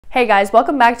Hey guys,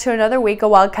 welcome back to another week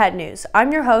of Wildcat News.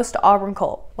 I'm your host, Auburn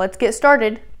Cole. Let's get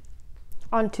started.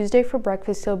 On Tuesday for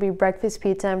breakfast, it'll be breakfast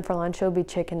pizza, and for lunch, it'll be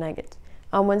chicken nuggets.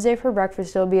 On Wednesday for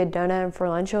breakfast, it'll be a donut, and for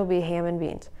lunch, it'll be ham and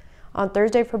beans. On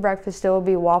Thursday for breakfast, it'll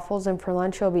be waffles, and for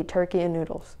lunch, it'll be turkey and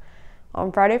noodles.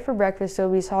 On Friday for breakfast, it'll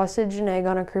be sausage and egg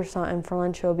on a croissant, and for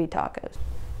lunch, it'll be tacos.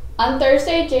 On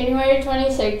Thursday, January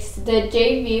 26th, the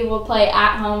JV will play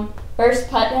at home versus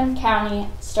Putnam County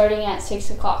starting at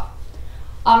 6 o'clock.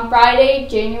 On Friday,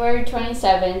 January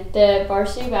 27th, the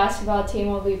varsity basketball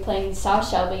team will be playing South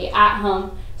Shelby at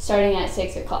home starting at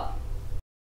 6 o'clock.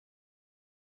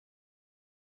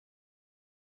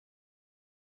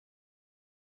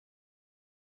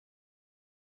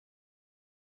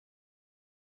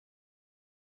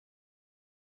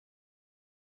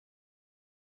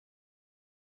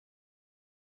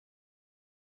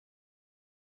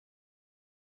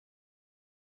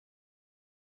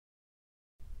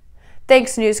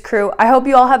 Thanks, news crew. I hope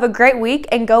you all have a great week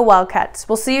and go Wildcats.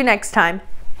 We'll see you next time.